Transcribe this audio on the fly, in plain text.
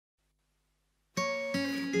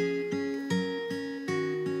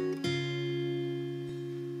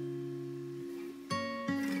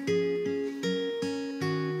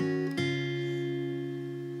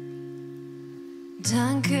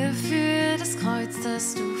Danke für das Kreuz,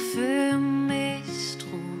 das du für mich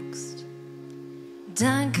trugst.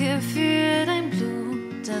 Danke für dein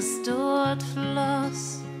Blut, das dort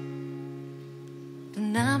floss. Du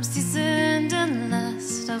nahmst die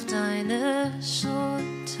Sündenlast auf deine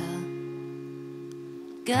Schulter,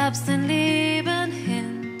 gabst dein Leben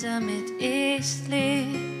hin, damit ich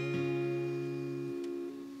lebe.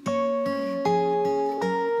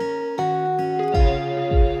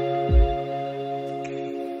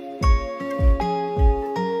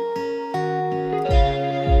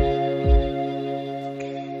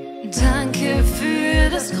 Danke für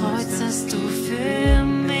das Kreuz, das du für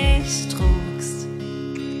mich trugst.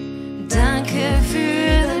 Danke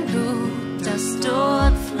für dein Blut, das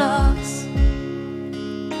dort floss.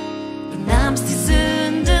 Du nahmst die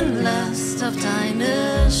Sündenlast auf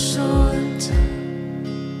deine Schulter,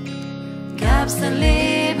 gabst dein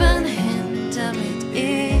Leben hin, damit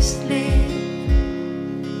ich lebe.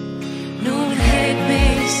 Nun hält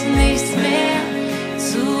mich nichts mehr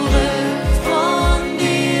zurück von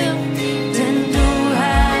dir, denn du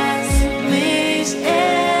hast mich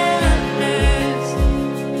erlöst.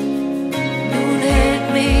 Nun hält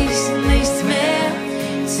mich nichts mehr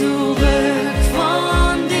zurück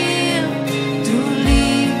von dir. Du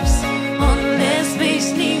liebst und lässt mich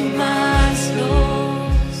niemals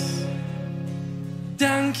los.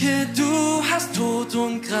 Danke, du hast Tod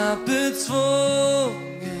und Grab bezwungen.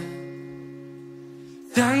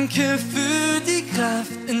 Danke für die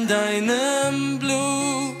Kraft in deinem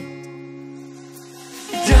Blut.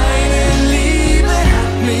 Deine Liebe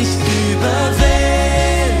hat mich überwältigt.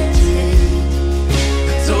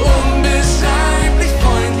 So unbeschreiblich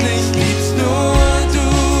freundlich liebst nur du.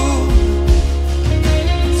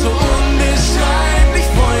 So unbeschreiblich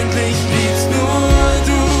freundlich liebst nur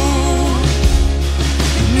du.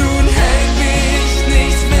 Nun hält mich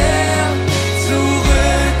nichts mehr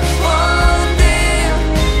zurück von dir,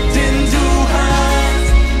 denn du hast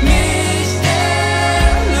mich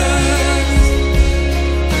erlöst.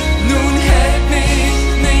 Nun hält mich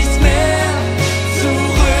nichts mehr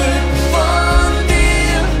zurück von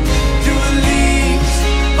dir. Du liebst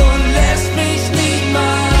und lässt mich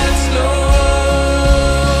niemals los.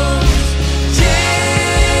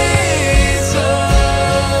 Jesus,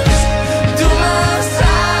 du machst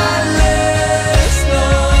alles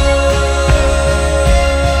neu.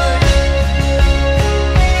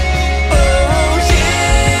 Oh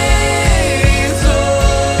Jesus,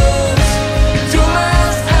 du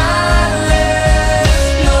machst alles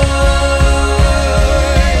neu.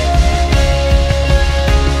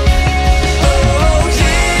 Oh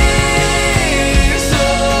Jesus,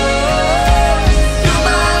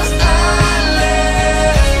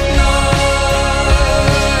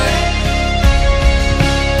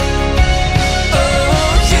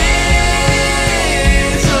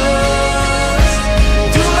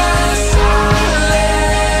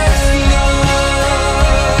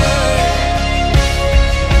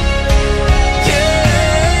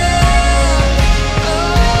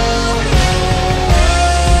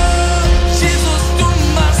 du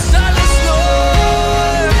machst alles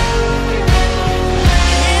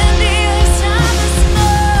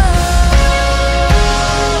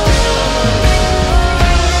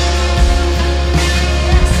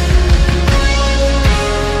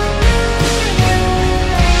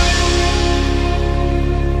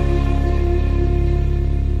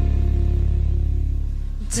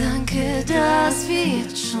Danke, dass wir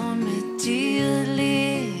jetzt schon mit dir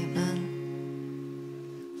leben.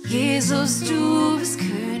 Jesus, du bist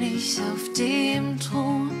König auf dem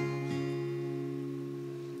Thron.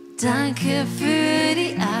 Danke für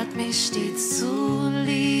die Art, mich stets zu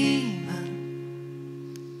lieben.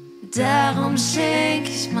 Darum schenk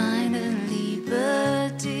ich meine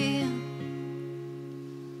Liebe dir.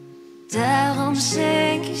 Darum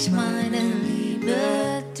schenk ich meine Liebe